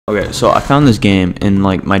Okay, so I found this game in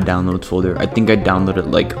like my downloads folder. I think I downloaded it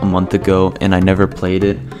like a month ago and I never played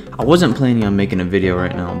it. I wasn't planning on making a video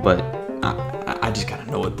right now, but I just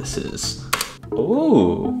gotta know what this is.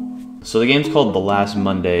 Oh, so the game's called The Last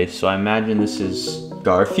Monday, so I imagine this is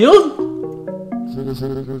Garfield?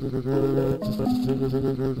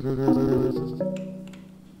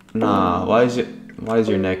 Nah, why does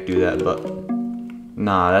your neck do that? But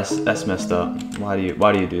nah, that's messed up. Why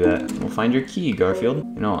do you do that? Well, find your key, Garfield.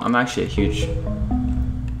 You know, I'm actually a huge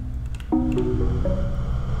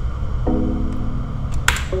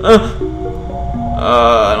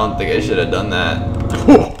I don't think I should have done that.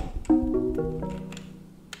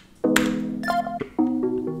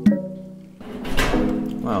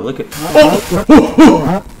 Wow, look at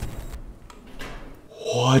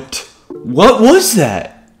What was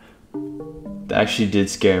that? That actually did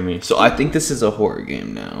scare me. So I think this is a horror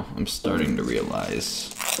game now. I'm starting to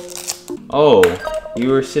realize. Oh, you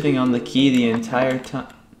were sitting on the key the entire time.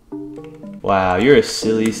 Wow, you're a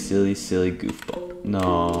silly, silly, silly goofball.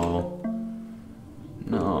 No.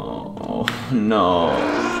 No. No.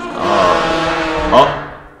 Oh.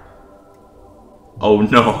 Oh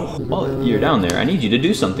no. Well, you're down there. I need you to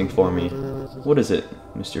do something for me. What is it,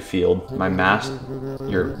 Mr. Field? My mask.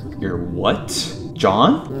 Your what?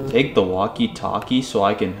 John? Take the walkie-talkie so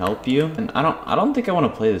I can help you? And I don't think I want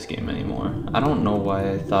to play this game anymore. I don't know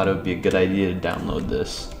why I thought it would be a good idea to download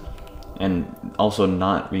this. And also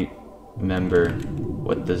not remember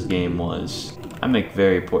what this game was. I make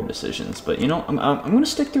very poor decisions, but you know, I'm gonna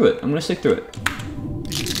stick through it. I'm gonna stick through it.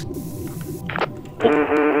 Oh.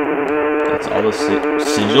 That's all the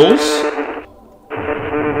sigils?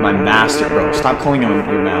 My master, bro. Stop calling him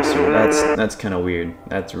your master. That's kind of weird.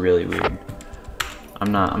 That's really weird.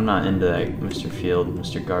 I'm not into that, Mr. Field,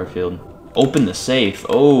 Mr. Garfield. Open the safe.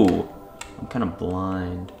 Oh, I'm kind of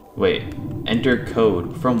blind. Wait, enter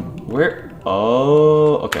code from where?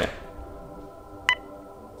 Oh, okay.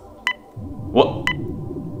 What?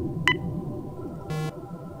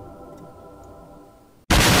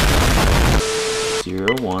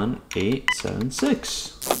 Zero 1 8 7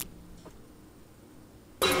 6.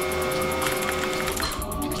 You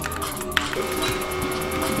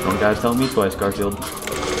don't gotta tell me twice, Garfield.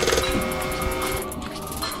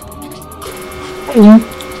 I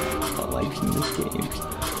like this game.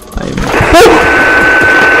 I am.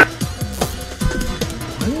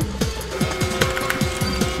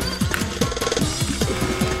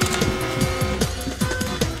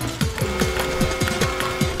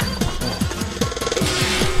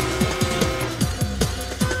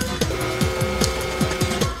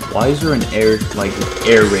 Why is there an air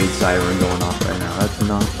raid siren going off right now? That's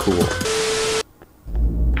not cool.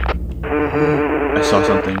 I saw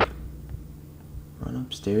something. Run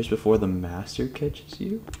upstairs before the master catches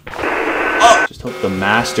you? Oh! Just hope the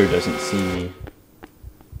master doesn't see me.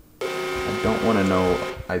 I don't want to know,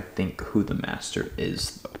 I think, who the master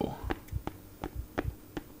is, though.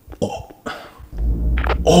 Oh!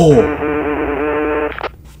 Oh!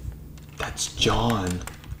 That's John.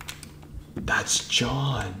 That's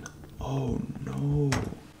John. Oh no.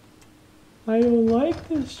 I don't like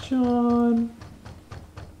this, John.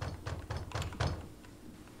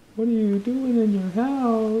 What are you doing in your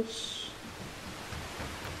house?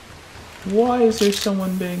 Why is there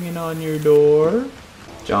someone banging on your door?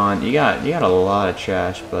 John, you got a lot of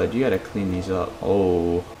trash, bud. You gotta clean these up.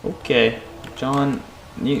 Oh, okay. John,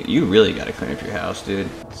 you really gotta clean up your house, dude.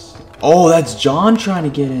 Oh, that's John trying to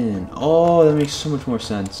get in. Oh, that makes so much more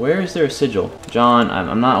sense. Where is there a sigil? John,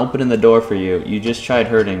 I'm not opening the door for you. You just tried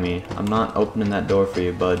hurting me. I'm not opening that door for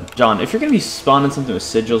you, bud. John, if you're gonna be spawning something with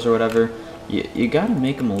sigils or whatever, you gotta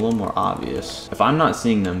make them a little more obvious. If I'm not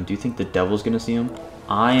seeing them, do you think the devil's gonna see them?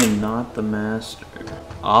 I am not the master. The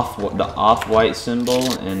off-white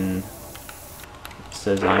symbol, and it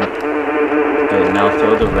says I'm... Okay, now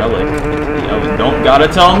throw the relic into the oven. Don't gotta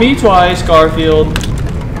tell me twice, Garfield.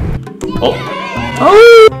 Oh.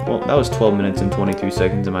 Oh! Well, that was 12 minutes and 22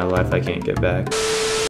 seconds of my life I can't get back.